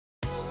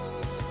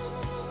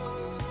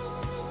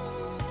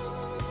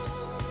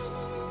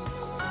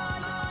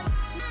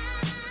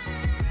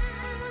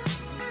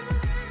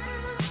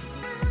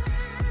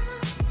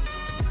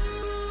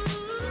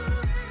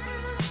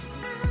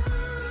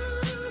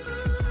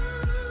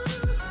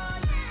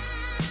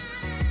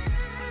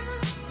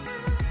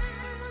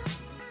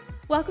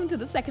Welcome to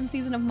the second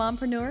season of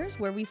Mompreneurs,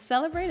 where we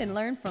celebrate and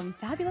learn from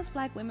fabulous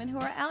Black women who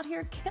are out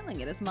here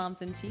killing it as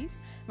moms-in-chief,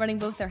 running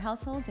both their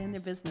households and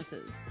their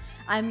businesses.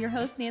 I'm your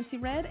host,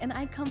 nancyredd, and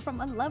I come from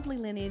a lovely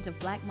lineage of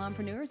Black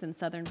mompreneurs in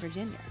Southern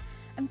Virginia.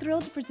 I'm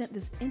thrilled to present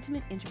this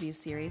intimate interview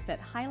series that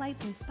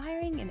highlights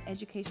inspiring and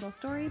educational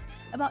stories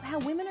about how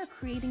women are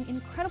creating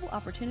incredible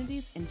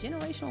opportunities and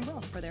generational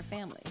wealth for their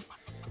families.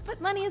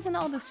 But money isn't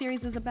all this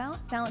series is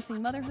about.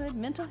 Balancing motherhood,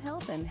 mental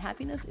health, and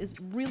happiness is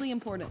really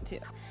important too.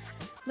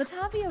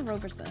 Latavia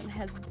Roberson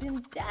has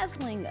been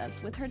dazzling us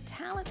with her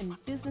talent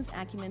and business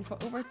acumen for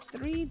over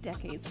 3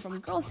 decades, from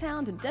Girls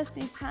Town to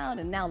Destiny's Child,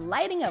 and now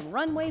lighting up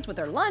runways with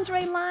her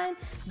lingerie line,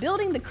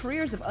 building the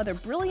careers of other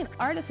brilliant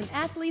artists and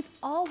athletes,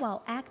 all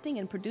while acting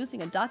and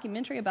producing a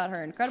documentary about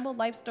her incredible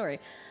life story.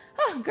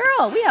 Oh,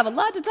 girl, we have a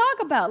lot to talk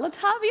about.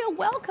 Latavia,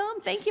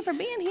 welcome. Thank you for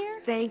being here.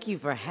 Thank you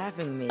for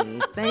having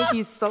me. Thank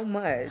you so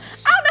much.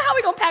 I don't know how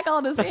we're going to pack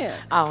all this in.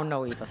 I don't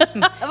know either.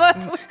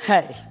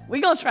 Hey.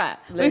 We're going to try.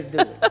 Let's do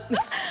it.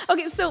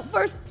 Okay, so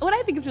first, what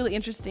I think is really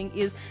interesting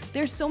is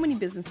there's so many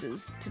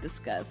businesses to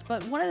discuss,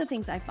 but one of the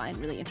things I find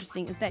really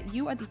interesting is that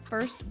you are the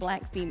first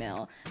Black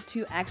female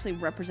to actually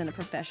represent a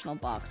professional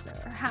boxer.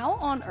 How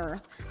on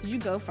earth did you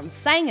go from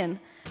singing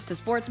to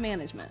sports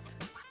management?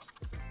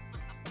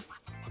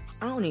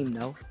 I don't even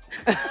know.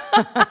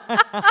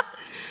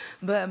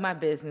 But my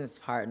business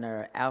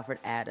partner, Alfred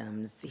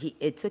Adams,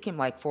 it took him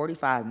like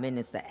 45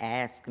 minutes to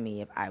ask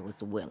me if I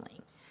was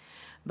willing.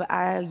 But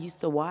I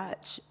used to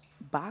watch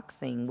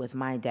boxing with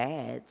my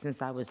dad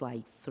since I was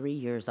like 3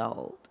 years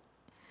old.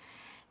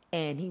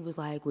 And he was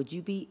like, would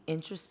you be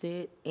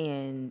interested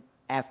in,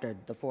 after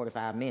the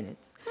 45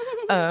 minutes,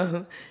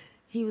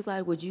 he was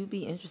like, would you be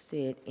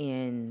interested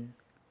in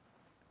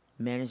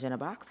managing a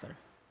boxer?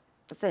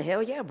 I said,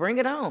 hell yeah, bring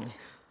it on.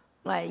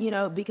 Like, you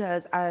know,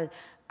 because I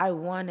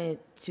wanted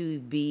to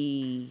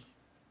be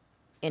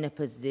in a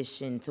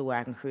position to where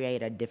I can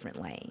create a different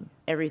lane.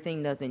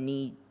 Everything doesn't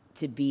need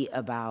to be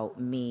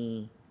about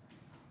me.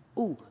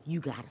 Ooh, you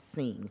gotta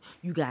sing.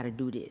 You gotta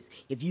do this.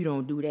 If you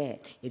don't do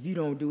that, if you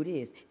don't do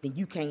this, then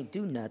you can't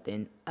do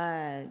nothing.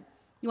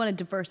 You want to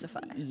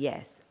diversify.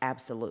 Yes,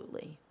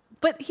 absolutely.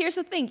 But here's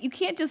the thing. You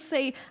can't just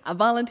say, I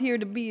volunteered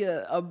to be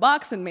a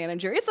boxing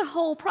manager. It's a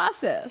whole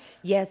process.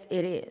 Yes,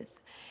 it is.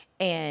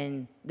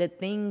 And the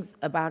things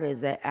about it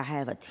is that I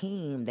have a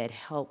team that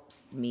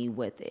helps me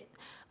with it.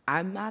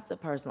 I'm not the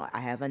person, I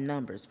have a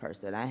numbers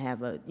person. I have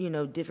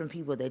different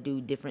people that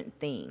do different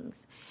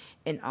things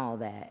and all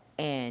that.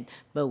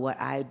 But what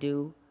I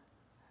do,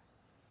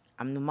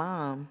 I'm the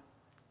mom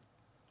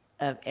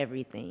of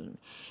everything.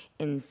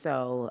 And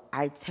so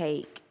I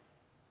take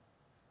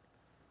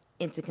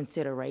into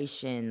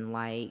consideration,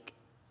 like,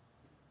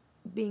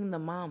 being the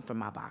mom for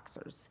my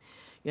boxers.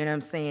 You know what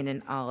I'm saying?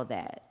 And all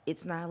that.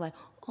 It's not like,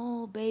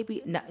 oh,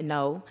 baby.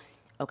 No.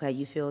 Okay,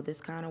 you feel this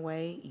kind of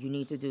way. You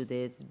need to do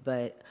this.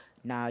 But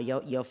now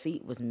your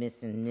feet was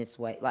missing this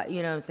way. Like,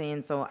 you know what I'm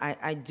saying? So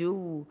I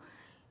do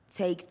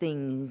take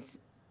things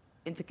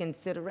into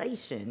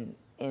consideration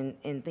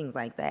and things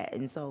like that.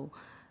 And so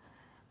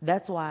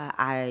that's why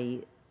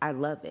I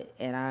love it.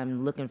 And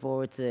I'm looking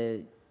forward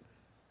to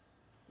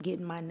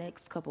getting my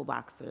next couple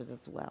boxers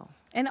as well.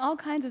 And all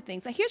kinds of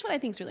things. Here's what I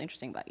think is really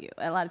interesting about you.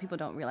 A lot of people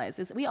don't realize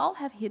is we all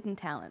have hidden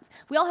talents.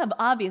 We all have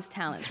obvious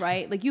talents,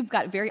 right? Like, you've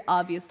got very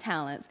obvious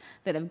talents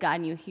that have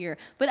gotten you here.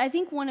 But I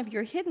think one of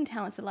your hidden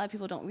talents that a lot of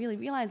people don't really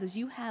realize is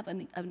you have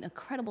an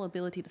incredible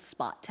ability to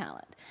spot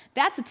talent.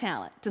 That's a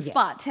talent, to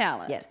spot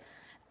talent. Yes.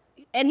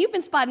 And you've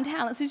been spotting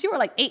talent since you were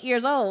like 8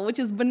 years old, which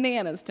is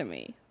bananas to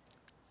me.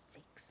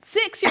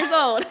 6 years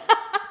old.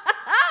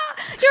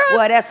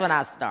 Well, that's when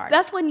I started.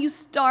 That's when you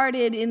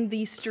started in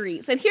these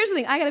streets. And here's the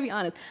thing, I gotta be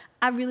honest.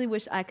 I really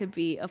wish I could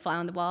be a fly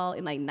on the wall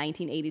in like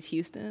 1980s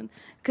Houston,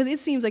 because it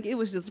seems like it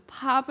was just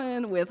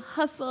popping with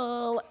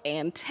hustle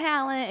and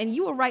talent, and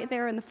you were right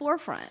there in the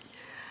forefront.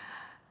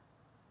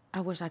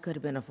 I wish I could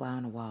have been a fly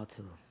on the wall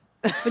too.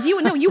 But you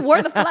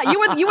were the fly.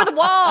 You were the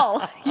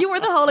wall. You were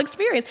the whole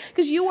experience,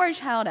 because you were a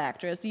child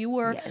actress. You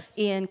were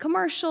in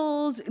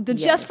commercials, the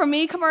Just For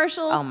Me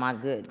commercial. Oh my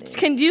goodness!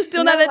 Can you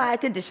still know that?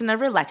 Like conditioner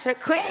relaxer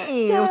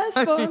cream. Just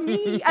for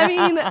me. I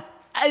mean,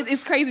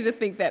 it's crazy to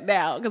think that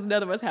now, because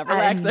none of us have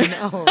relaxers.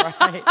 I know,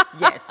 right?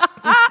 Yes.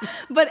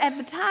 But at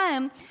the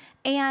time,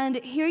 and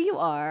here you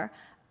are.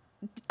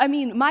 I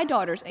mean, my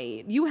daughter's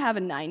 8. You have a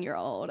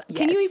 9-year-old. Yes.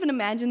 Can you even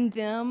imagine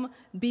them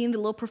being the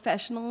little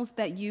professionals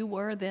that you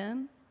were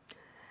then?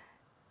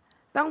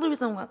 The only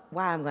reason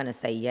why I'm going to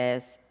say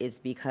yes is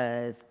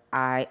because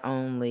I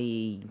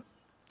only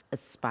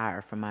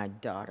aspire for my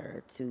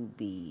daughter to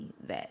be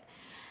that.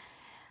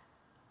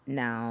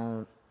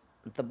 Now,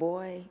 the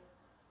boy...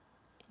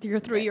 Your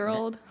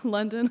 3-year-old,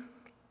 London?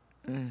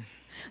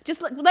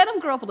 Just let them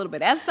grow up a little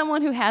bit. As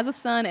someone who has a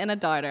son and a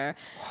daughter,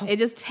 it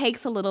just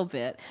takes a little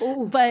bit.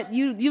 Ooh. But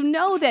you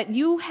know that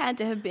you had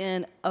to have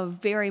been a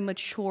very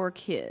mature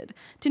kid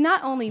to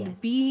not only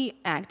be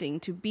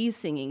acting, to be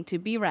singing, to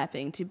be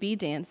rapping, to be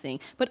dancing,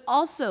 but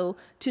also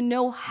to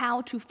know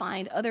how to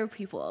find other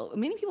people.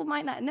 Many people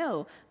might not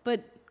know,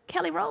 but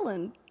Kelly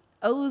Rowland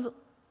owes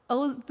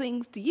owes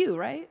things to you,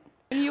 right?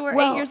 When you were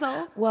 8 years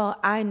old? Well,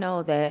 I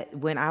know that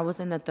when I was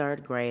in the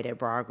 3rd grade at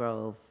Broad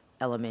Grove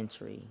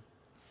Elementary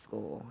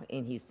School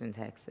in Houston,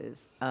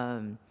 Texas,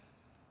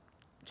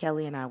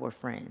 Kelly and I were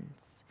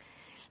friends,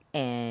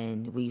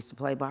 and we used to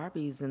play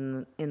Barbies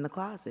in the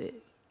closet,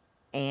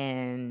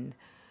 and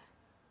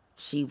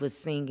she was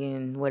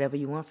singing "Whatever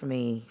You Want From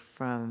Me"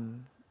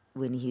 from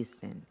Whitney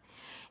Houston,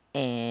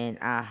 and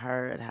I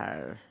heard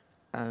her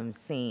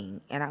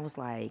sing, and I was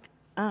like,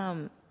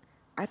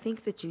 I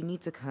think that you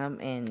need to come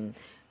and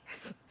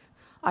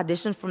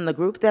audition from the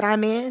group that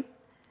I'm in.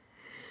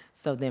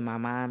 So then my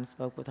mom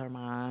spoke with her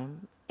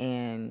mom,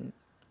 and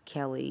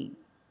Kelly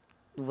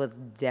was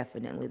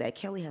definitely that.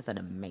 Kelly has an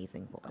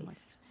amazing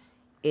voice.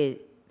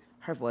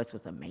 Her voice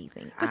was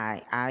amazing.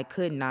 I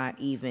could not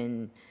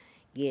even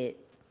get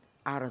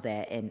out of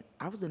that, and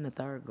I was in the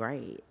 3rd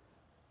grade.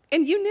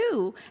 And you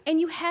knew,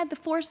 and you had the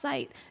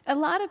foresight. A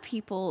lot of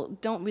people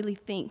don't really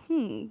think,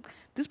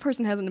 this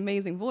person has an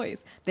amazing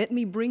voice. Let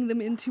me bring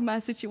them into my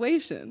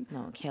situation.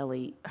 No,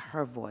 Kelly,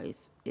 her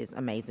voice is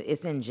amazing.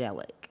 It's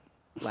angelic.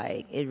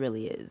 Like, it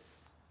really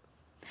is.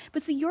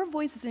 But see, your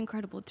voice is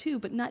incredible too,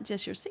 but not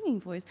just your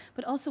singing voice,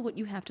 but also what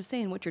you have to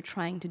say and what you're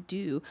trying to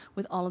do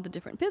with all of the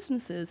different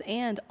businesses.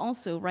 And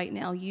also right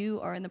now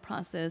you are in the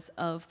process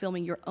of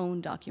filming your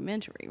own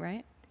documentary,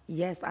 right?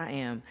 Yes, I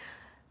am.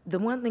 The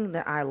one thing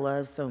that I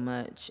love so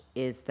much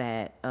is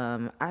that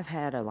I've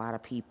had a lot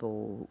of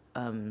people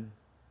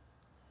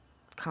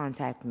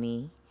contact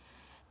me,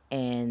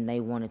 and they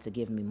wanted to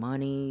give me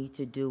money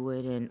to do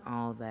it and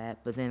all that.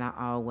 But then I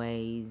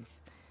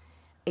always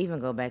even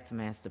go back to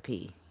Master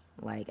P,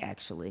 like,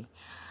 actually.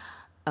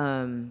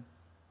 I'm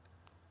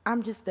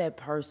just that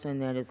person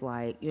that is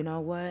like, you know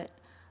what?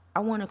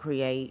 I want to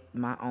create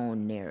my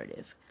own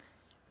narrative.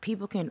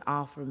 People can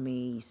offer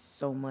me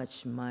so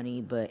much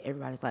money, but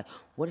everybody's like,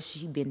 what has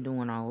she been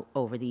doing all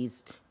over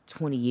these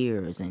 20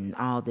 years and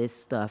all this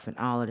stuff and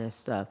all of that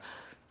stuff?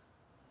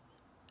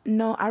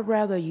 No, I'd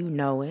rather you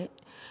know it,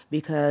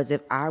 because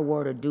if I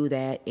were to do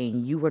that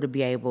and you were to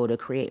be able to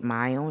create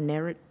my own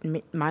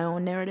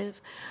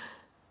narrative,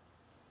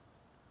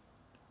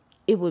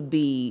 it would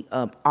be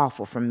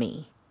awful for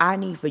me. I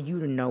need for you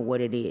to know what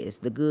it is,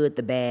 the good,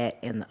 the bad,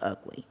 and the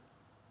ugly.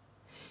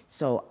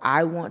 So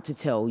I want to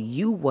tell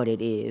you what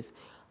it is.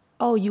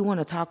 Oh, you want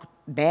to talk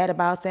bad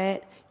about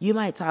that? You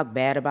might talk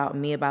bad about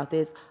me about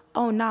this.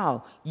 Oh,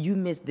 no, you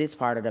missed this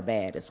part of the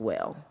bad as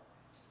well.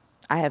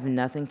 I have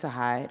nothing to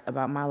hide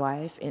about my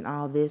life and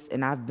all this,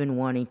 and I've been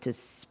wanting to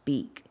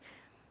speak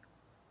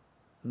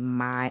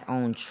my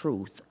own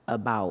truth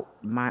about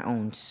my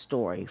own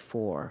story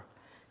for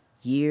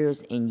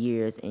years and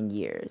years and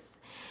years.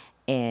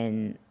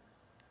 And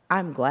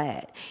I'm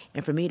glad.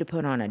 And for me to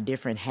put on a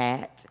different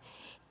hat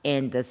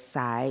and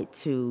decide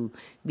to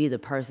be the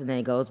person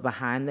that goes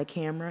behind the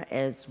camera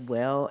as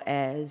well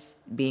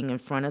as being in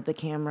front of the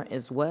camera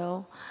as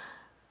well,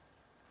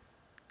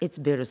 it's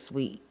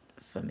bittersweet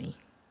for me.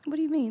 What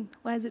do you mean?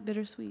 Why is it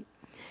bittersweet?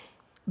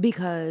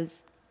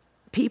 Because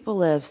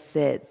people have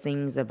said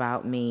things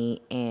about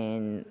me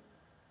and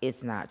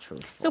it's not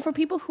truthful. So for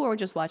people who are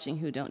just watching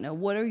who don't know,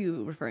 what are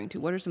you referring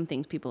to? What are some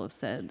things people have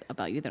said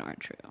about you that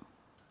aren't true?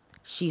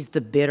 She's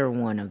the bitter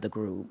one of the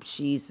group.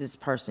 She's this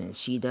person.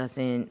 She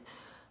doesn't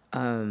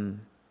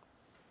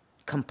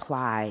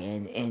comply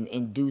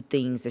and do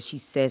things that she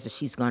says that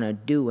she's going to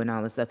do and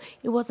all this stuff.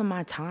 It wasn't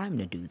my time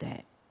to do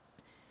that.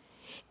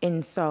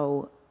 And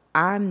so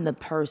I'm the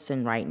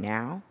person right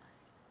now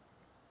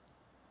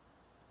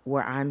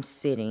where I'm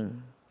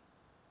sitting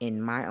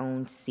in my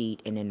own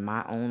seat and in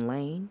my own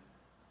lane.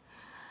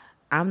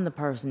 I'm the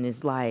person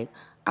that's like,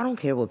 I don't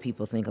care what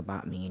people think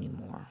about me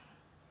anymore.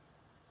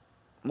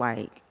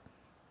 Like,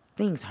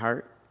 things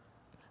hurt,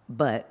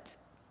 but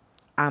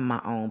I'm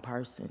my own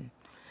person.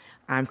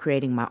 I'm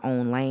creating my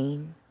own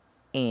lane,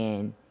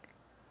 and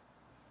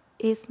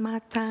it's my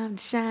time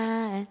to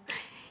shine.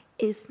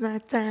 It's my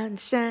time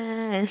to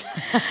shine.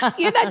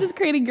 You're not just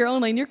creating your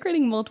own lane, you're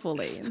creating multiple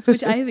lanes,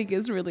 which I think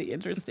is really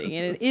interesting.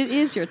 And it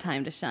is your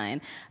time to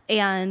shine.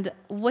 And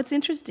what's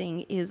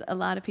interesting is a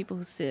lot of people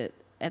who sit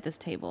at this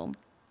table,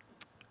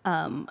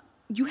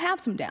 you have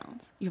some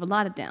downs. You have a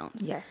lot of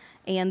downs.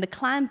 Yes. And the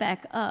climb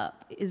back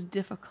up is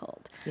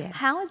difficult. Yes.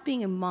 How has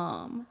being a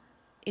mom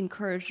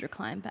encouraged your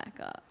climb back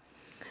up?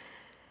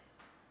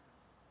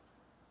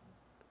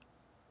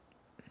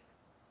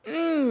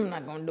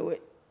 Not gonna do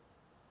it.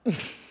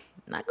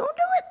 Not gonna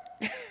do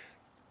it.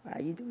 Why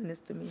are you doing this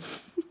to me?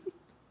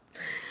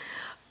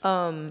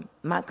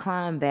 My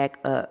climb back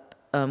up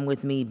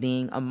with me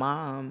being a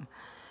mom,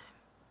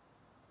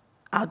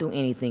 I'll do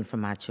anything for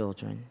my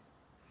children.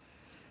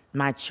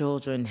 My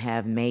children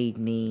have made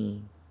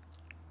me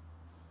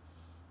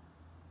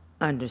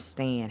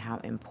understand how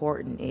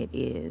important it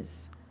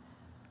is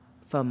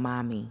for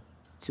mommy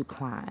to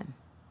climb.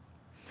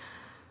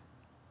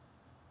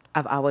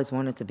 I've always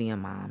wanted to be a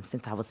mom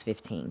since I was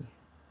 15.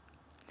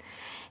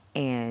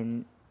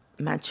 And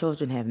my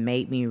children have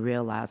made me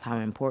realize how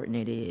important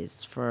it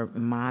is for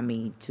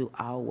mommy to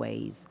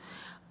always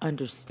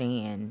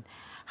understand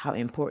how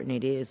important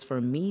it is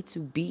for me to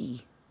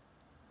be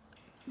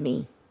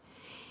me.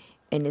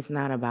 And it's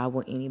not about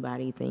what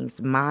anybody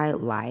thinks. My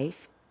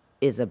life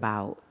is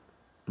about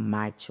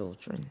my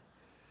children.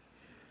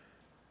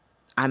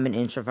 I'm an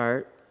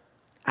introvert.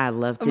 I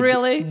love to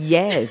Really?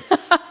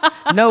 Yes.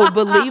 No,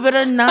 believe it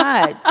or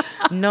not.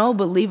 No,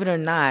 believe it or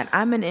not.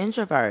 I'm an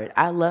introvert.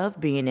 I love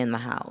being in the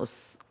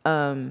house.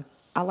 I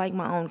like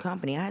my own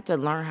company. I had to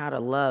learn how to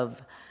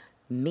love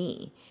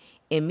me.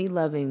 And me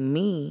loving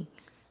me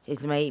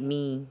has made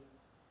me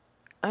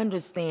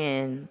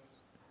understand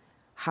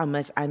how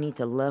much I need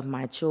to love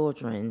my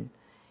children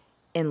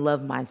and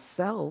love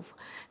myself,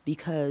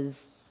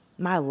 because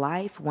my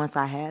life, once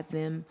I had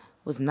them,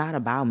 was not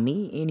about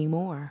me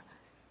anymore.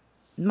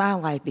 My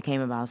life became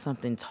about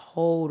something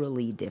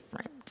totally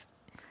different.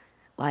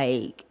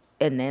 Like,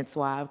 and that's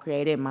why I've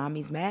created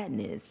Mommy's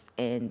Madness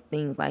and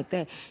things like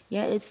that.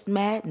 Yeah, it's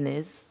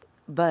madness,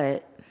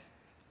 but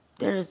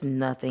there's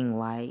nothing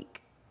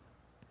like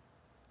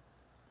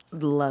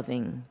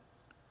loving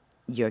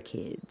your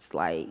kids.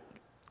 Like,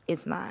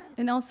 it's not.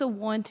 And also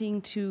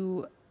wanting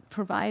to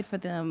provide for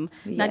them,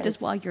 not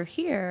just while Yes. you're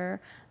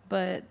here,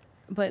 but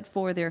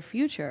for their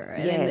future.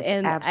 Yes,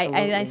 and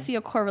absolutely. I see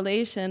a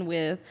correlation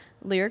with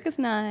Lyric is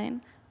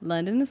 9,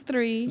 London is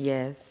 3.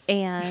 Yes.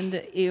 And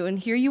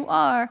here you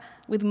are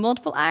with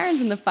multiple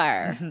irons in the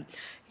fire.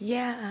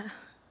 Yeah.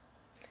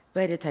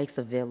 But it takes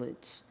a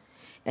village.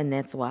 And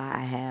that's why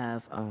I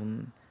have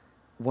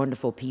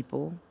wonderful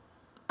people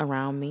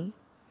around me.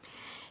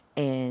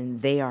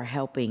 And they are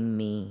helping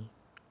me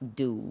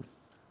do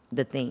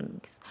the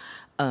things.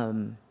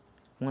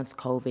 Once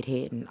COVID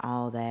hit and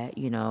all that,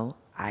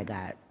 I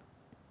got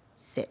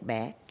set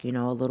back, a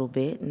little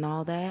bit and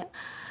all that.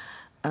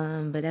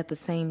 But at the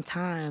same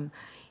time,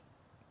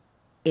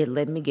 it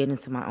let me get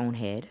into my own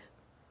head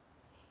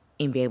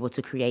and be able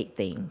to create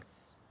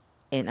things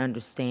and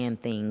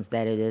understand things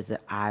that it is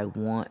that I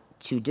want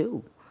to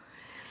do.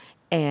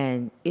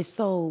 And it's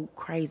so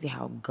crazy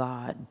how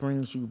God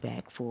brings you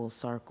back full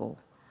circle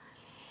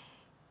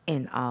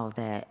and all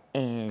that.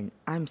 And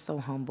I'm so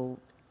humbled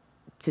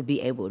to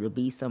be able to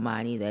be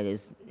somebody that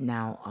is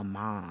now a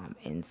mom,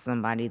 and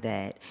somebody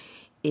that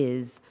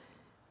is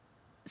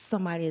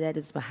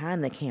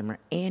behind the camera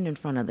and in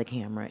front of the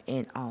camera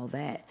and all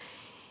that.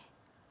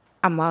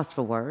 I'm lost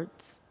for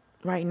words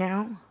right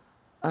now,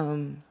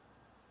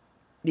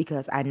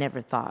 because I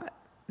never thought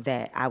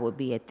that I would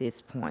be at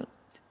this point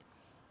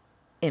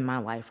in my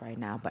life right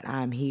now, but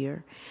I'm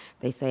here.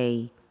 They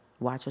say,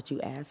 watch what you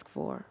ask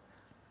for.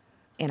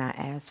 And I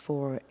asked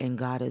for it, and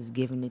God has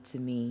given it to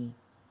me,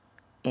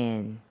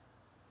 and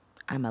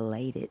I'm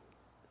elated.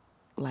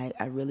 Like,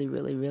 I really,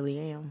 really, really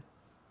am.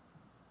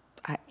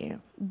 I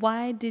am.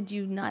 Why did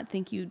you not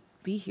think you'd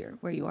be here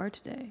where you are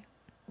today?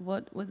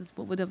 What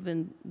would have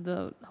been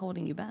the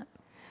holding you back?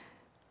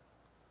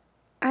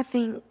 I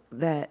think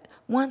that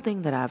one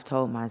thing that I've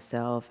told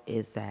myself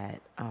is that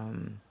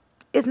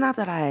it's not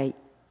that I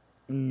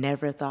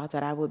never thought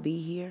that I would be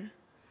here,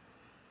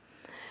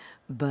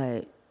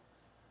 but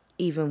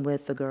even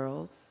with the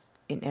girls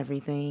and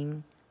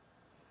everything,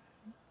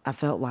 I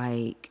felt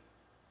like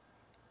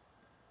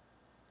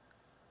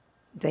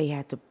they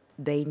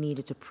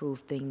needed to prove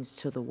things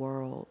to the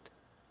world,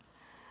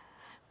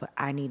 but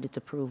I needed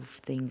to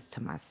prove things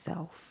to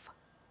myself.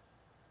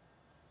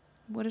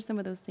 What are some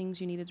of those things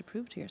you needed to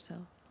prove to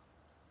yourself?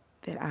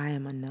 That I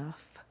am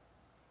enough.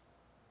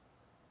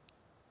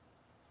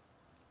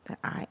 That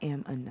I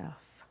am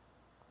enough.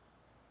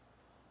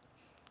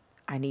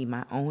 I need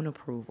my own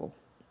approval.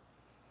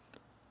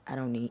 I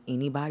don't need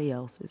anybody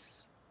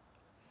else's.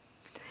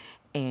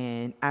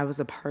 And I was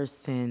a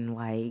person,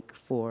 like,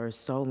 for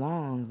so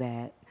long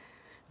that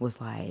was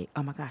like,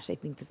 oh my gosh, they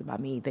think this about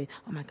me.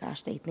 Oh my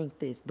gosh, they think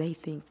this. They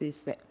think this,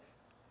 that.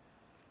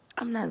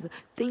 I'm not,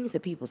 things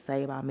that people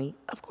say about me,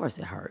 of course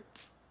it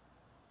hurts.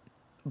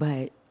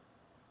 But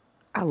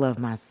I love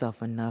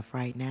myself enough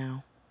right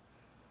now.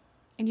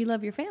 And you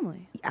love your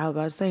family. I was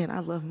about to say, and I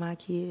love my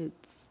kids.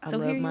 I So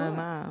love here you my are.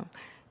 mom.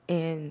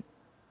 And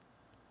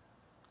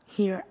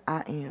here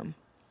I am.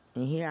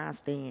 And here I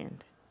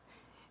stand.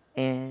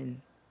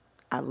 And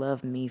I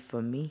love me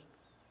for me.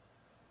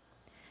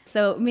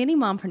 So many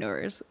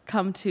mompreneurs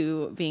come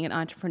to being an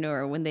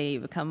entrepreneur when they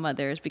become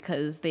mothers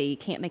because they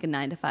can't make a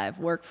 9-to-5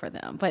 work for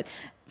them. But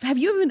have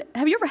you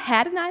ever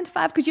had a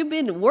 9-to-5? Because you've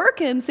been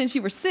working since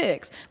you were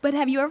 6. But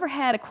have you ever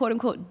had a quote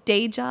unquote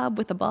day job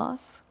with a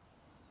boss?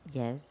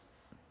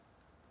 Yes,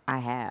 I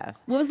have.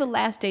 What was the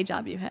last day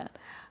job you had?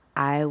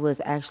 I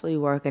was actually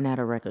working at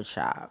a record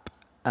shop.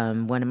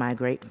 One of my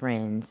great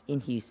friends in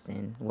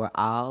Houston, where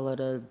all of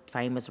the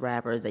famous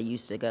rappers that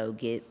used to go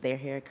get their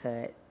hair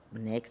cut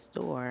next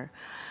door.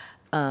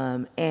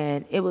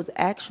 And it was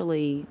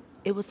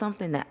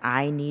something that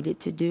I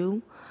needed to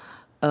do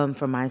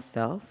for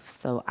myself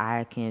so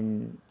I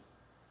can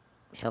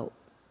help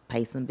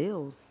pay some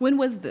bills. When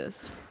was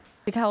this?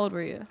 Like, how old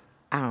were you?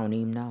 I don't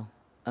even know.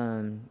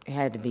 It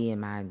had to be in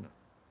my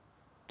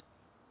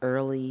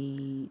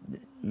early,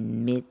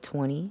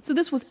 mid-20s. So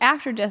this was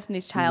after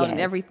Destiny's Child and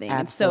Yes, everything.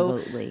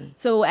 absolutely.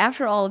 So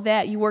after all of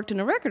that, you worked in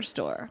a record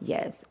store.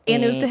 Yes.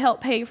 And it was to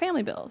help pay your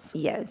family bills.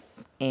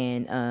 Yes.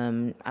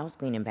 And I was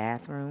cleaning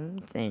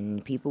bathrooms,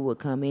 and people would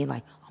come in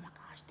like, oh my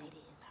gosh, that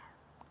is her.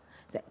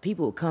 That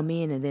people would come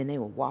in and then they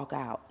would walk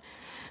out.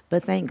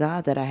 But thank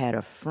God that I had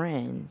a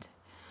friend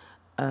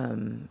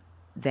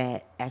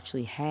that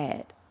actually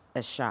had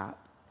a shop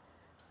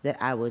that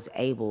I was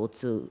able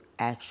to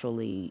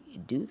actually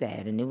do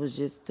that. And it was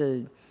just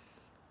to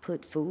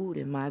put food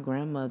in my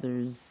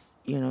grandmother's,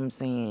 you know what I'm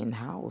saying,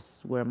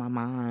 house where my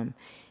mom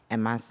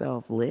and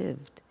myself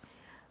lived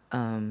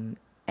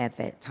at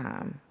that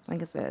time.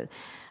 Like I said,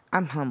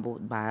 I'm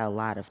humbled by a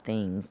lot of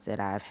things that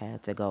I've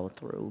had to go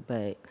through,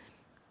 but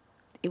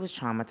it was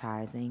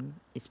traumatizing,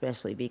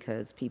 especially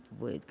because people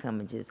would come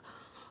and just,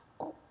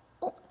 oh,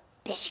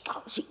 there she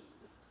goes.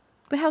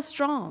 But how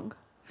strong?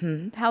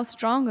 How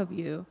strong of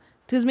you?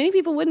 Because many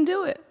people wouldn't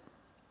do it.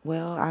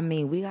 Well, I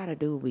mean, we got to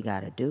do what we got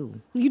to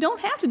do. You don't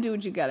have to do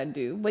what you got to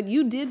do, but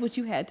you did what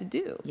you had to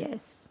do.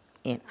 Yes,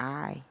 and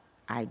I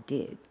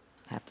did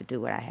have to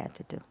do what I had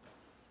to do.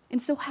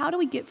 And so how do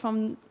we get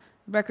from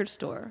record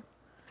store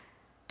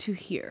to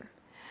here?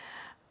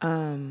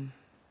 A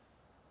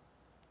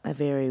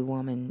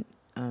woman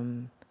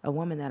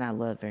that I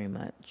love very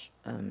much,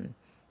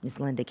 Miss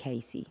Linda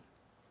Casey.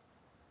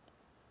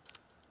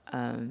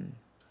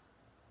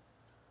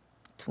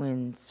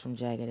 Twins from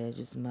Jagged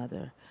Edge's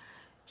mother.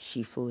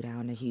 She flew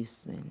down to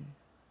Houston,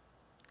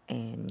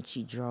 and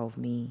she drove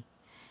me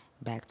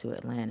back to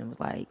Atlanta and was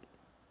like,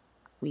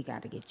 we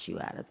got to get you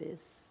out of this.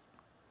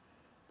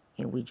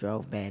 And we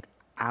drove back.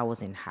 I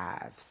was in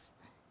hives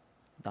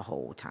the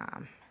whole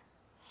time.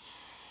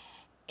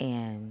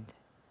 And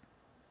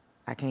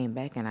I came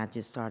back and I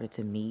just started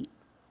to meet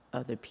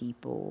other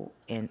people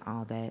and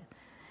all that.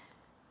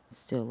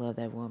 Still love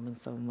that woman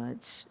so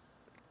much.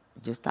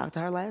 Just talked to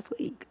her last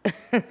week.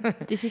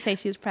 Did she say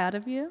she was proud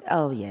of you?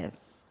 Oh,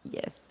 yes.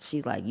 Yes.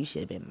 She's like, you should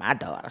have been my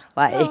daughter.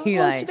 Like,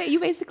 you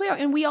basically are.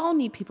 And we all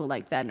need people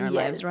like that in our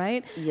lives,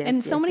 right? Yes,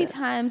 and so many yes.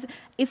 times,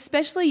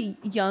 especially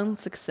young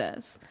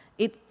success,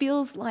 it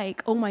feels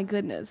like, oh my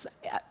goodness,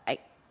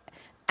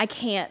 I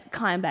can't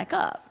climb back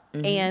up.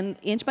 Mm-hmm. And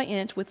inch by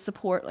inch with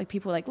support, like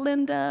people like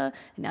Linda,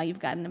 and now you've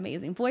got an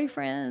amazing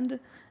boyfriend.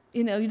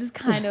 You know, you just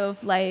kind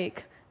of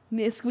like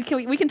we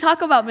can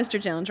talk about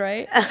Mr. Jones,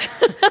 right?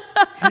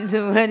 What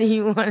do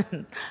you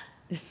want?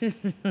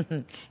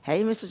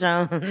 Hey, Mr.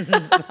 Jones.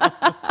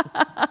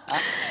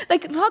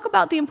 Like, talk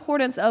about the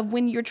importance of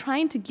when you're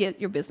trying to get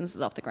your businesses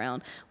off the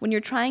ground, when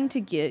you're trying to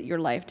get your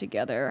life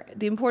together,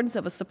 the importance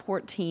of a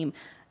support team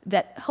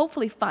that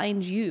hopefully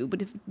finds you.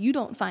 But if they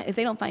don't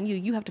find you,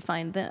 you have to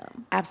find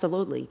them.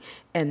 Absolutely.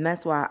 And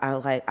that's why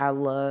I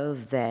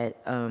love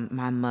that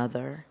my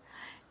mother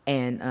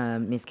and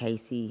Mrs.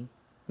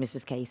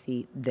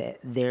 Casey, that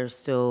they're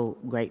still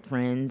great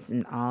friends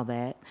and all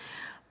that.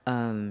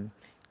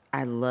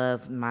 I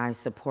love my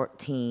support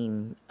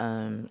team.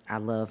 I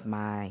love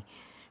my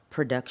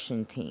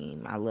production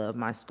team. I love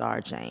my Star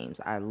James.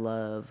 I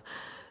love,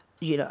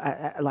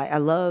 I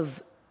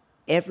love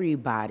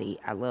everybody.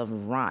 I love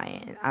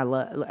Ryan. I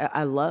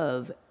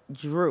love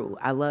Drew.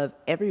 I love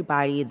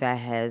everybody that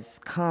has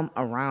come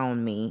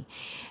around me,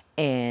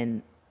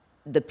 and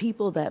the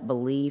people that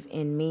believe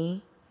in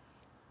me,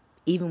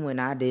 even when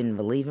I didn't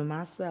believe in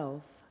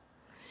myself.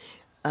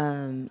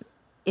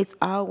 It's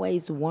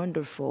always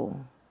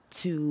wonderful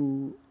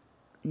to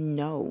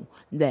know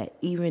that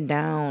even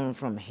down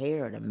from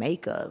hair to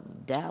makeup,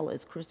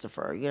 Dallas,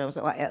 Christopher, you know what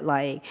I'm saying?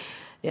 Like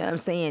you know what I'm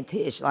saying,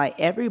 Tish, like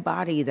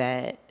everybody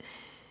that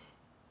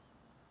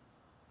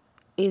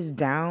is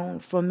down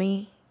for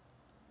me,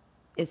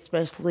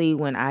 especially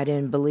when I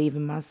didn't believe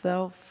in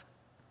myself,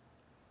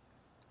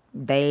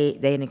 they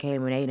done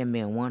came and they done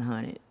been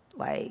 100,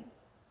 like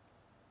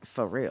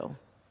for real.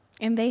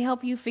 And they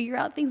help you figure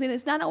out things. And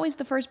it's not always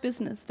the first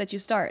business that you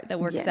start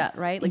that works out,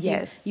 right? Like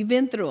yes. You've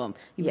been through them.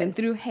 You've been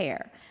through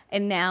hair.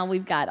 And now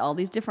we've got all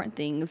these different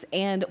things.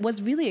 And what's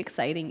really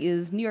exciting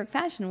is New York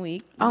Fashion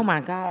Week. Oh,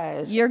 my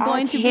gosh. You're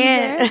going to be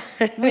there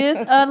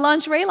with a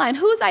lingerie line.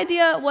 Whose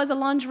idea was a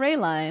lingerie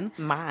line?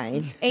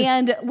 Mine.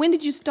 And when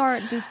did you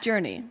start this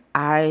journey?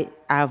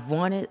 I've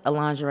wanted a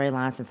lingerie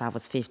line since I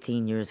was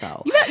 15 years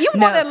old. You've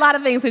wanted a lot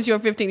of things since you were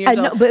 15 years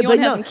old. But you want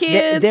to have some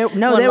kids.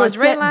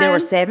 There were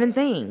 7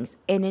 things.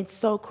 And it's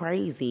so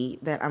crazy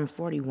that I'm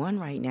 41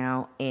 right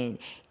now, and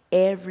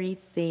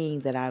everything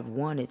that I've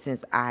wanted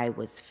since I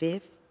was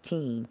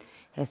 15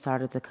 has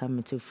started to come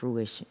into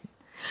fruition.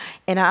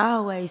 And I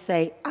always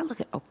say, I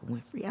look at Oprah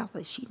Winfrey. I was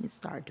like, she didn't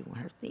start doing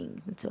her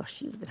things until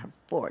she was in her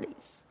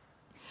 40s.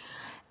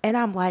 And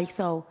I'm like,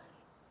 so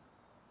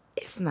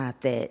it's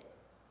not that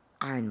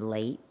I'm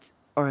late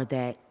or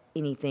that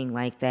anything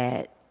like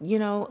that,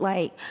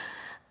 like,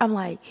 I'm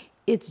like,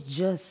 it's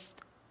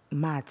just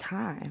my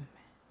time.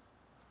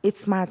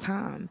 It's my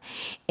time.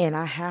 And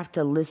I have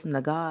to listen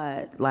to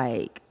God.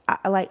 I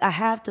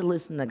have to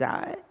listen to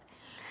God.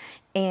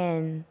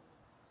 And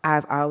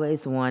I've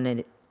always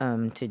wanted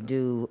to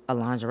do a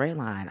lingerie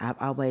line. I've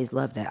always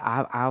loved that.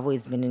 I've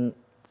always been an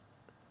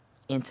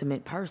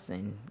intimate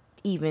person,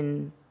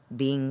 even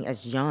being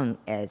as young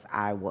as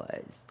I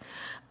was.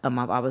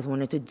 I've always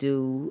wanted to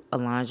do a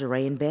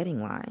lingerie and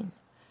bedding line.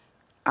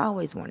 I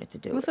always wanted to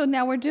do it. So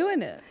now we're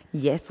doing it.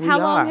 Yes, we are. How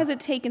long has it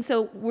taken?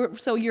 So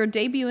you're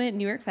debuting at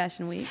New York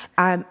Fashion Week.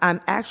 I'm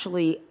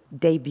actually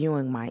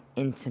debuting my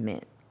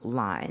intimate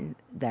line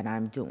that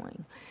I'm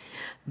doing.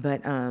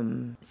 But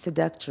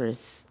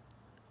Seductress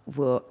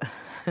will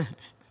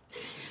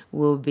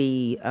will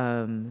be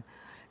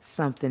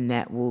something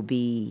that will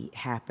be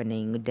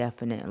happening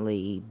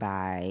definitely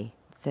by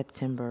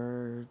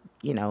September,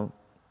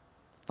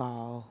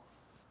 fall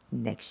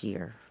next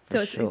year. So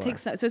it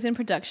takes, so it's in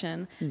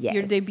production. Yes.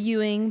 You're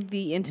debuting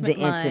the intimate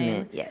line. The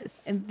intimate,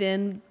 yes. And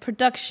then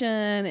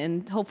production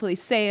and hopefully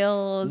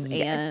sales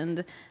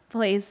and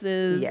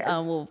places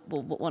will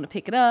want to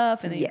pick it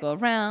up, and then you go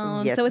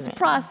around. Yes, so it's a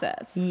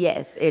process.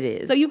 Yes, it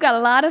is. So you've got a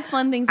lot of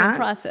fun things in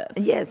process.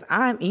 Yes,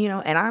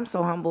 and I'm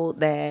so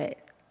humbled that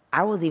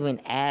I was even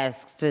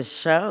asked to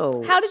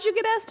show. How did you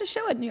get asked to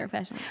show at New York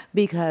Fashion Week?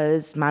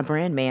 Because my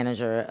brand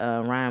manager,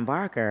 Ryan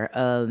Barker,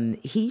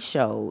 he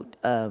showed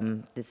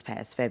this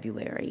past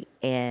February.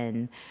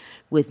 And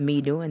with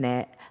me doing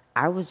that,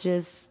 I was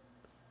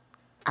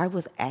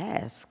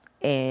asked,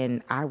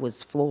 and I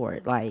was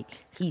floored. Like,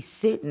 he's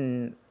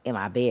sitting in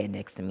my bed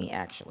next to me,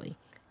 actually,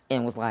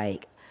 and was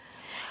like,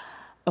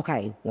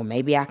 okay, well,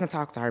 maybe I can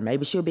talk to her.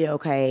 Maybe she'll be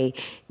okay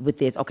with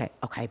this. Okay,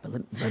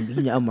 but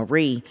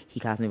Marie, he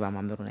calls me by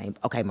my middle name.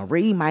 Okay,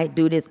 Marie might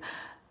do this.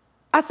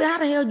 I said, how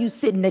the hell you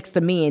sitting next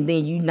to me and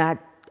then you not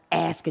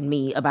asking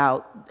me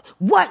about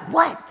what?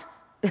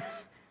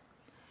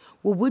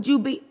 Well, would you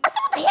be? I said,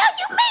 what the hell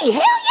you mean?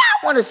 Hell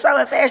yeah, I want to show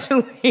at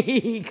Fashion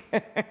Week.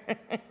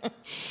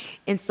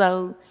 And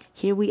so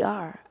here we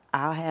are.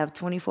 I'll have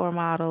 24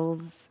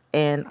 models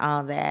and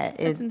all that.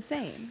 That's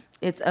insane.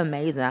 It's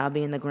amazing. I'll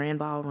be in the grand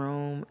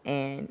ballroom,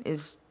 and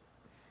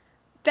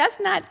that's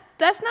not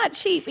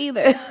cheap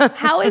either.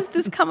 How is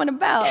this coming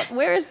about?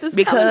 Where is this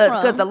coming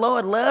from? Because the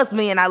Lord loves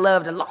me, and I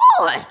love the Lord.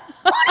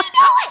 Why do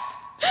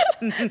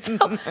you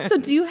do it? So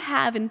do you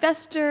have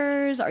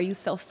investors? Are you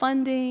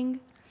self-funding?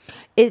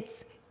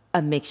 It's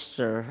a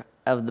mixture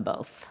of the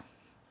both.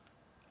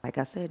 Like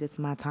I said, it's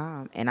my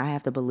time, and I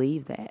have to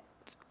believe that.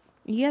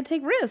 You got to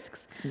take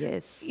risks.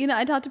 Yes.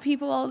 I talk to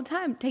people all the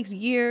time. It takes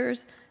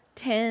years,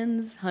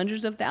 tens,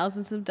 hundreds of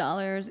thousands of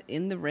dollars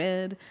in the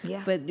red.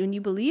 Yeah. But when you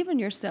believe in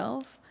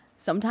yourself,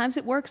 sometimes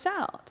it works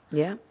out.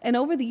 Yeah. And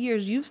over the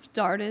years, you've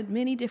started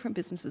many different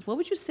businesses. What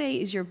would you say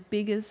is your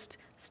biggest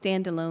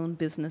standalone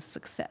business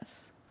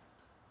success?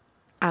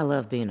 I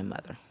love being a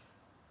mother.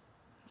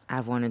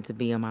 I've wanted to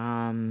be a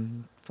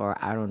mom for,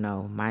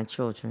 my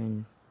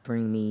children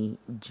bring me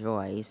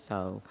joy.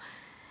 So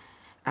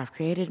I've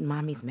created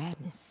Mommy's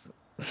Madness.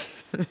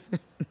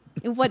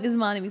 And what is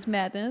Mommy's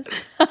Madness?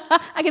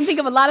 I can think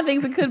of a lot of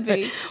things it could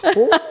be.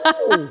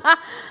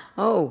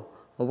 A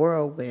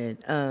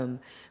whirlwind.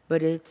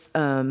 But it's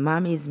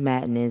Mommy's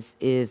Madness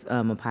is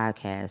a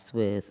podcast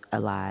with a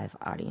live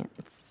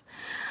audience.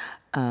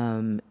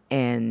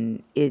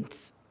 And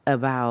it's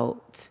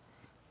about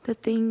the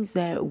things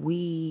that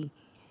we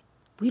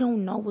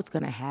don't know what's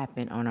going to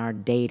happen on our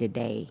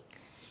day-to-day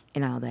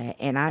and all that.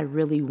 And I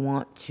really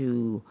want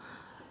to,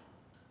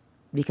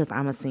 because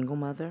I'm a single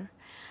mother,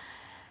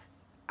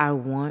 I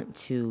want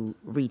to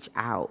reach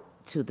out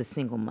to the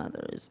single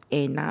mothers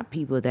and not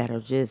people that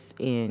are just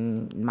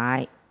in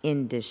my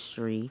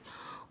industry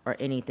or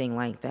anything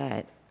like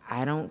that.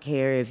 I don't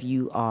care if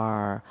you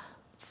are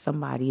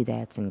somebody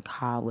that's in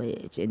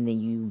college and then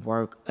you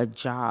work a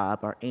job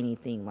or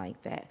anything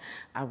like that.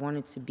 I want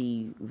it to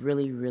be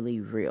really, really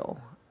real.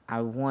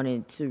 I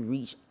wanted to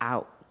reach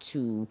out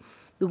to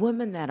the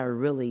women that are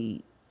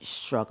really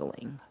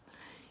struggling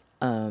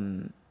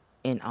and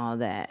all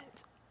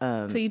that.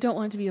 So you don't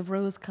want it to be a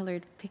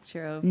rose-colored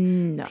picture of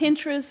No.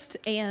 Pinterest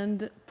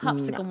and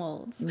popsicle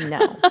molds.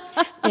 No.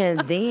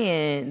 And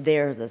then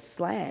there's a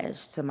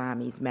slash to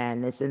Mommy's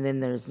Madness, and then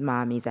there's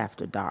Mommy's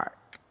After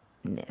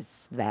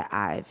Darkness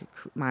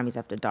Mommy's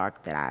After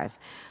Dark that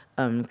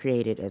I've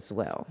created as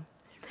well.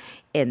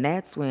 And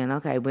that's when I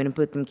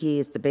put them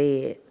kids to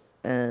bed.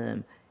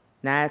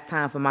 Now it's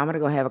time for Mama to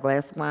go have a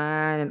glass of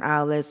wine and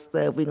all that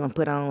stuff. We're gonna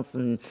put on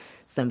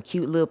some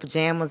cute little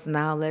pajamas and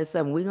all that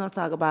stuff. We're gonna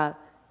talk about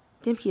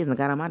them kids done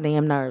got on my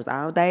damn nerves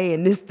all day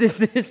and this,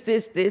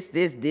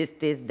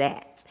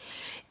 that.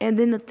 And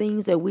then the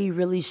things that we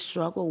really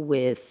struggle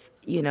with,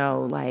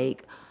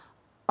 like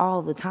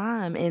all the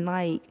time. And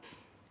like,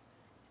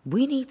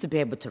 we need to be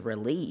able to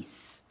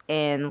release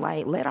and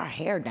like let our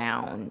hair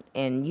down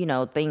and,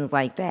 things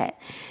like that.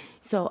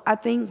 So I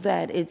think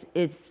that it's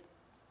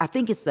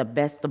the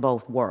best of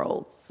both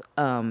worlds,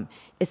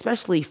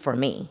 especially for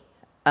me.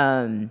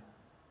 So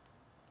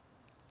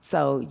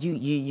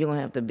you're gonna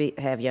have to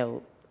have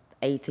your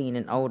 18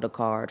 and older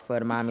card for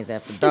the Mommy's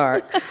After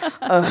Dark,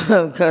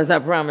 because I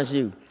promise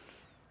you,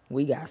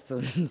 We got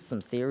some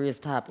serious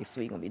topics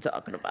we're going to be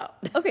talking about.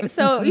 Okay,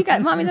 so you got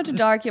Mommies After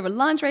Dark. You have a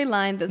lingerie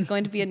line that's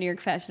going to be at New York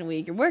Fashion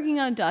Week. You're working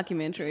on a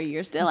documentary.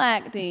 You're still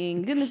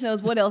acting. Goodness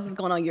knows what else is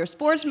going on. Your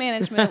sports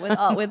management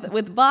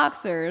with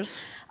boxers.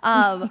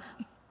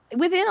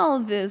 Within all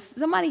of this,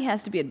 somebody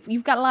has to be.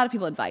 You've got a lot of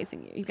people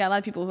advising you. You've got a lot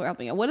of people who are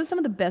helping you. What is some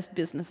of the best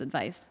business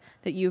advice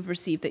that you've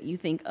received that you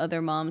think other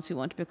moms who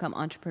want to become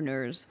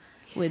entrepreneurs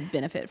would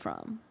benefit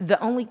from? The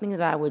only thing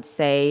that I would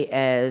say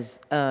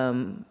as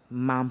mompreneurs,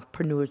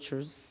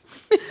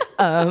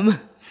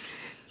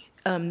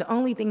 the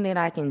only thing that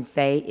I can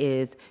say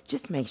is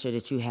just make sure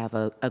that you have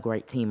a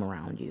great team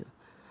around you.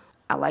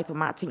 I like for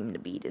my team to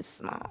be this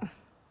small,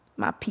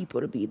 my people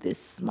to be this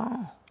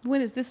small. When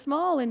it's this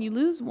small and you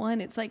lose one,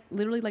 it's like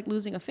literally like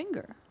losing a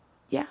finger.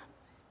 Yeah.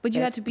 But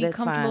you have to be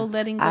comfortable fine.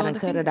 letting go I of done the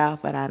cut finger. it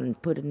off, but I done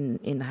put it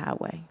in the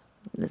highway.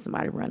 Let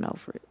somebody run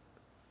over it.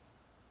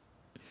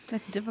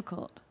 That's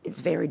difficult.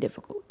 It's very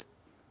difficult,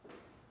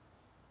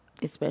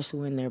 especially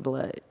when they're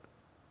blood.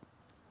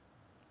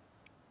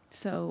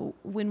 So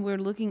when we're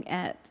looking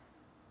at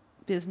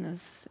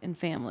business and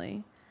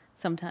family,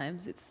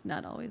 sometimes it's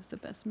not always the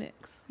best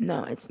mix.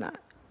 No, it's not.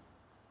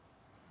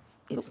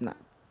 It's not.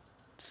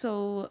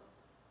 So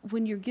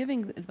when you're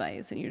giving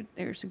advice and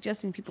you're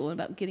suggesting people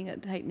about getting a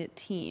tight-knit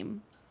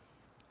team,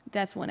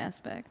 that's one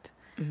aspect.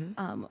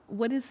 Mm-hmm.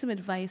 What is some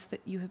advice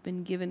that you have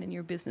been given in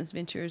your business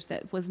ventures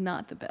that was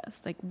not the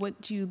best? Like, what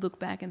do you look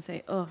back and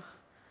say, oh,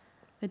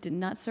 that did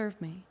not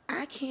serve me?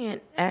 I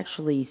can't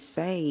actually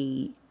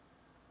say,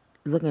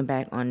 looking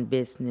back on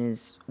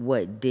business,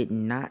 what did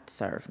not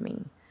serve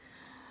me.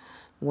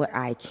 What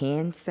I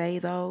can say,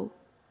 though,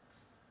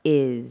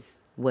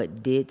 is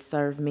what did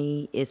serve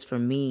me is for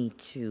me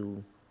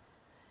to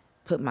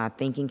put my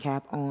thinking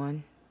cap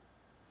on.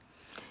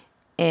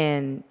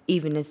 And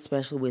even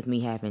especially with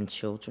me having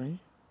children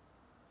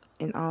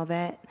and all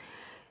that,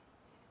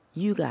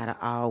 you gotta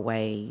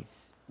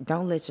always,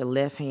 don't let your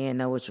left hand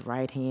know what your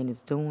right hand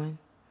is doing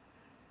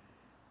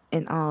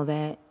and all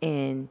that.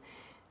 And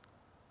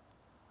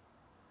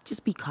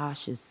just be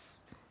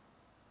cautious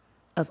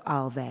of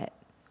all that.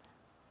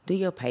 Do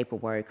your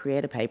paperwork,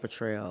 create a paper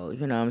trail,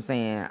 you know what I'm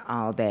saying?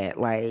 All that.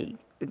 Like,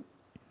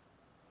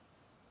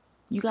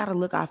 you gotta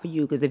look out for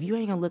you, because if you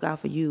ain't gonna look out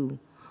for you,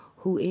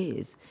 who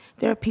is?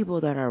 There are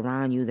people that are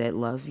around you that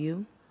love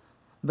you,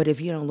 but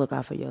if you don't look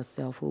out for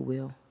yourself, who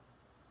will?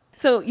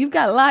 So you've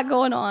got a lot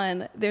going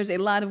on. There's a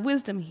lot of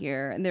wisdom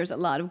here, and there's a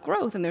lot of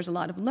growth, and there's a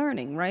lot of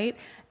learning, right?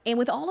 And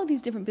with all of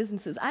these different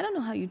businesses, I don't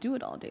know how you do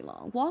it all day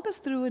long. Walk us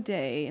through a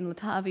day in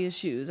Latavia's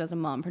shoes as a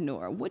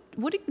mompreneur. What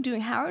are you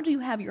doing? How do you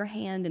have your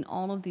hand in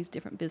all of these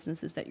different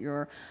businesses that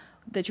you're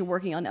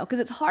working on now? Because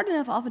it's hard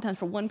enough oftentimes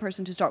for one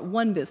person to start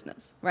one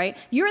business, right?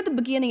 You're at the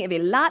beginning of a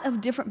lot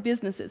of different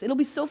businesses. It'll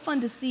be so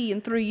fun to see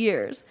in 3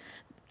 years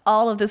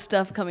all of this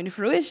stuff coming to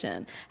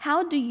fruition.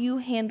 How do you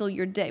handle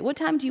your day? What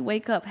time do you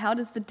wake up? How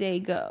does the day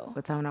go?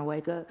 What time I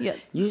wake up?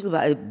 Yes.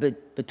 Usually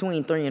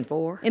between 3 and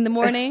 4. In the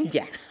morning?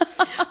 Yeah.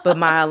 But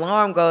my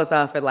alarm goes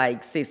off at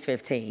like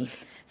 6:15.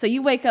 So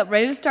you wake up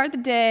ready to start the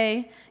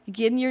day.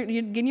 You're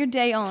getting your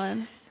day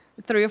on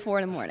at 3 or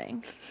 4 in the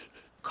morning.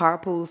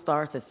 Carpool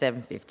starts at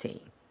 7:15.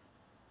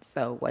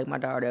 So wake my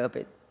daughter up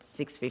at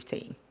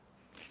 6:15.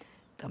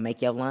 Go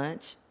make your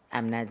lunch.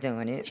 I'm not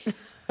doing it.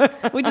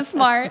 Which is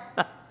smart.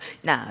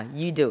 Nah,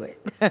 you do it.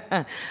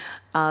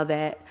 All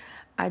that.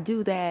 I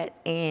do that,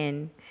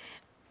 and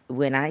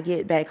when I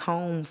get back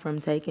home from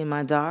taking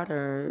my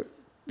daughter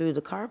through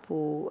the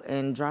carpool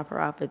and drop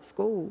her off at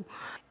school,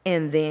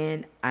 and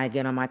then I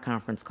get on my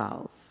conference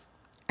calls.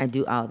 I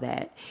do all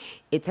that.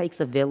 It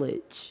takes a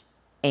village,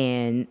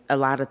 and a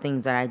lot of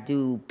things that I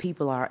do,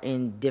 people are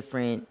in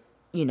different,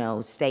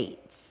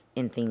 states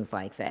and things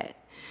like that.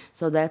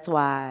 So that's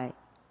why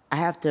I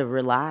have to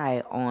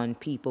rely on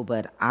people,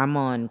 but I'm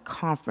on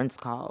conference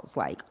calls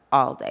like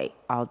all day.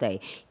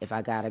 If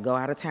I gotta go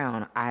out of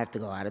town, I have to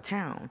go out of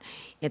town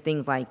and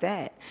things like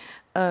that.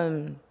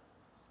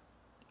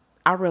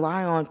 I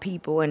rely on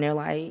people, and they're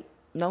like,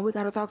 no, we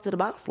gotta talk to the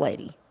boss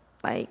lady.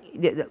 Like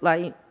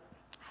I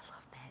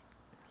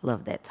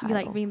love that title.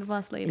 You like being the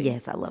boss lady?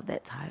 Yes, I love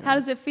that title. How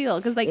does it feel?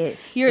 Because it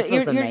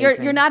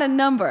you're not a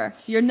number.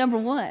 You're number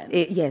one.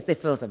 Yes, it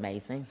feels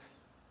amazing.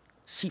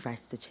 She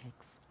writes the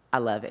checks. I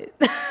love it.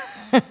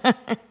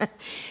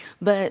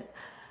 But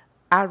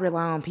I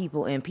rely on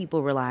people, and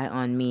people rely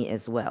on me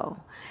as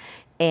well.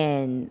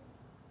 And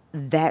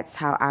that's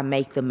how I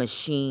make the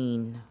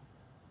machine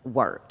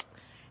work.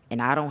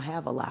 And I don't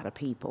have a lot of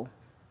people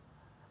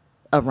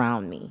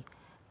around me.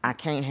 I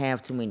can't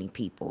have too many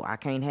people. I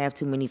can't have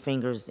too many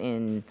fingers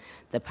in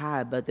the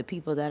pie. But the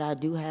people that I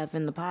do have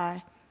in the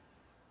pie,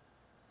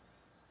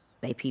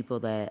 they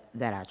people that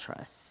I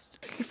trust.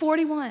 You're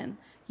 41.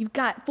 You've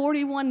got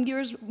 41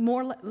 years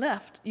more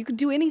left. You could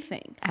do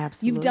anything.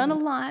 Absolutely. You've done a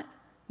lot.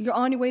 You're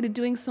on your way to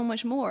doing so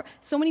much more.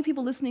 So many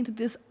people listening to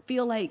this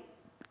feel like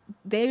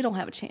they don't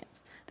have a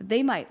chance, that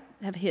they might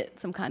have hit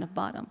some kind of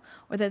bottom,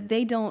 or that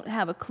they don't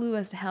have a clue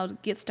as to how to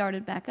get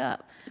started back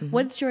up. Mm-hmm.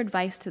 What's your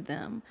advice to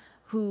them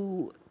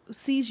who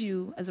sees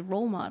you as a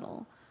role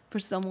model for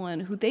someone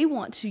who they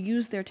want to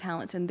use their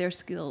talents and their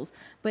skills,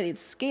 but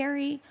it's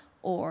scary,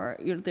 or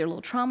they're a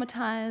little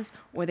traumatized,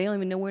 or they don't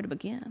even know where to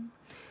begin?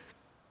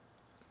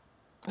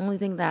 Only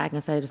thing that I can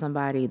say to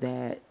somebody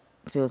that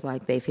feels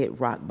like they've hit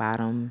rock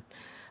bottom,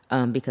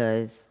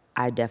 because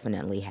I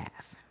definitely have.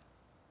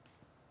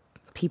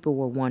 People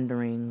were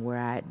wondering where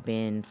I'd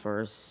been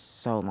for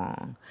so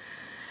long.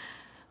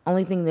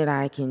 Only thing that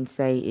I can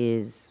say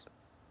is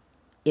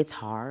it's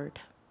hard.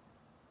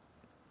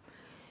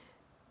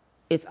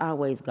 It's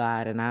always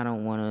God, and I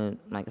don't want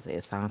to, like I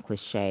said, sound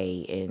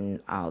cliche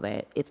and all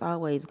that. It's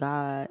always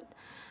God,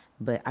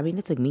 but I mean,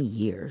 it took me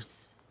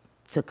years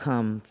to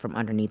come from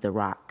underneath the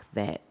rock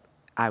that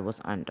I was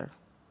under.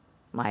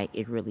 Like,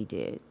 it really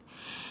did.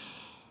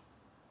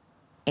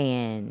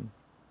 And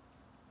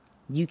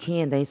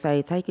they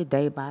say, take it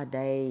day by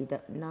day.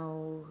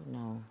 No.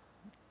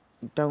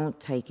 Don't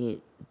take it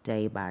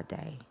day by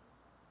day.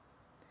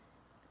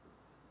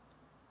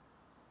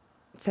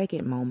 Take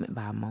it moment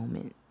by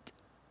moment.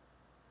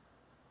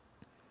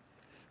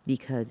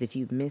 Because if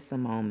you miss a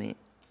moment,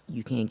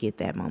 you can't get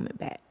that moment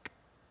back.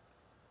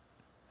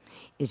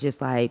 It's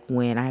just like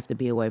when I have to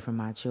be away from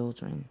my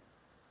children.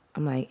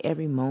 I'm like,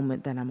 every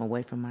moment that I'm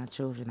away from my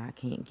children, I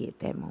can't get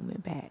that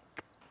moment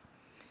back.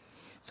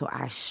 So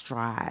I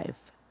strive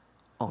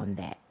on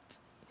that.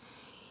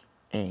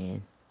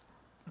 And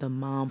the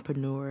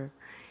mompreneur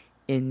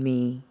in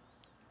me,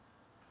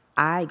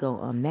 I go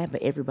on that,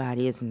 but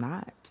everybody is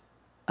not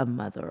a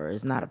mother or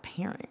is not a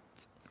parent.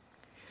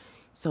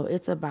 So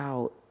it's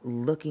about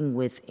looking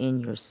within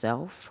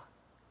yourself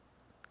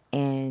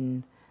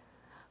and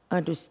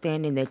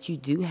understanding that you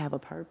do have a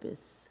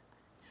purpose,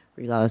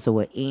 regardless of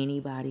what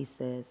anybody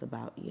says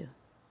about you.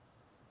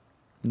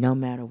 No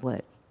matter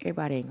what,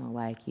 everybody ain't gonna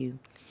like you.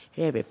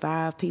 Every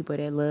 5 people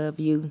that love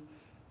you,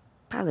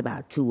 probably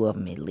about 2 of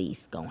them at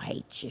least gonna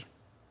hate you.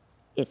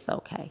 It's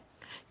okay.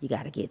 You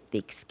gotta get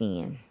thick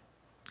skin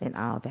and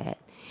all that.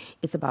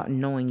 It's about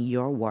knowing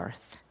your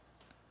worth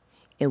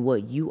and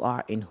what you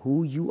are and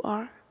who you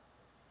are.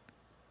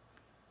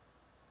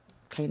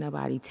 Can't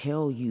nobody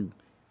tell you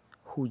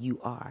who you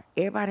are.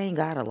 Everybody ain't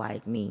gotta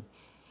like me.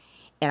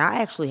 And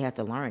I actually had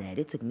to learn that.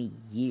 It took me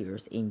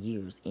years and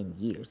years and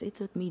years. It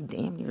took me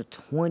damn near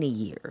 20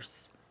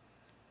 years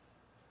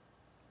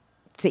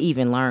to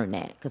even learn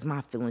that, because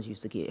my feelings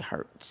used to get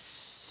hurt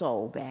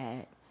so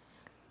bad.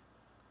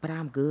 But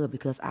I'm good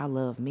because I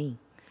love me.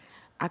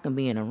 I can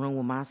be in a room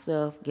with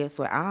myself. Guess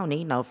what? I don't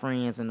need no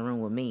friends in the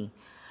room with me.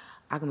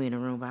 I can be in a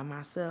room by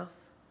myself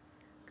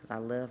because I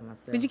love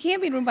myself. But you can't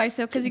be in a room by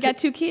yourself because you got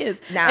 2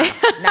 kids. Nah.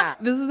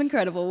 This is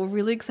incredible. We're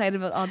really excited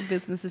about all the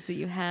businesses that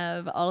you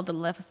have, all of the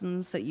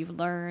lessons that you've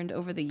learned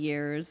over the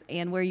years,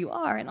 and where you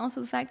are, and also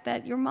the fact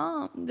that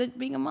that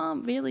being a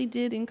mom really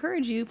did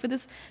encourage you for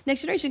this next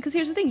generation. Because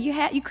here's the thing,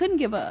 you couldn't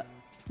give up.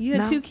 You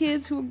had 2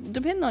 kids who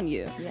depend on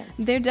you. Yes.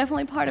 They're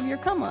definitely part of your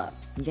come up.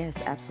 Yes,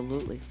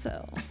 absolutely.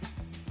 So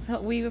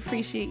we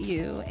appreciate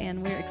you,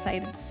 and we're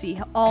excited to see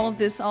how all of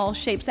this all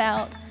shapes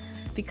out,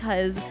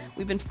 because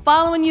we've been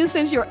following you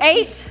since you're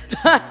 8.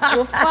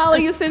 We'll follow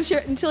you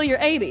until you're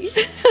 80.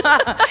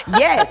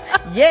 Yes.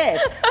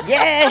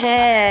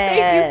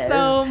 Thank you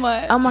so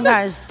much. Oh my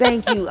gosh,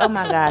 thank you. Oh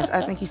my gosh,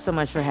 I thank you so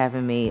much for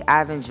having me.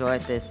 I've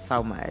enjoyed this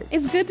so much.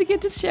 It's good to get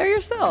to share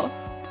yourself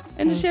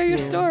and to share your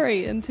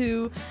story and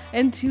to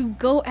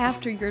go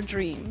after your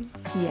dreams.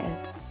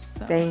 Yes.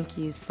 Thank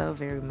you so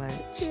very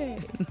much. Yay.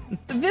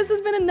 This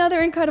has been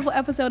another incredible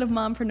episode of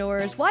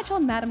Mompreneurs. Watch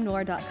on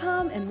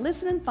MadameNoire.com and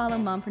listen and follow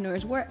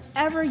Mompreneurs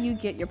wherever you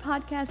get your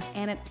podcasts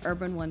and at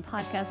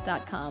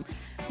urbanonepodcast.com.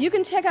 You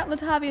can check out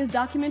Latavia's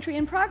documentary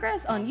in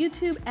progress on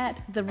YouTube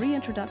at The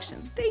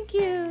Reintroduction. Thank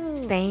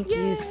you. Thank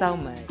you so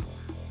much.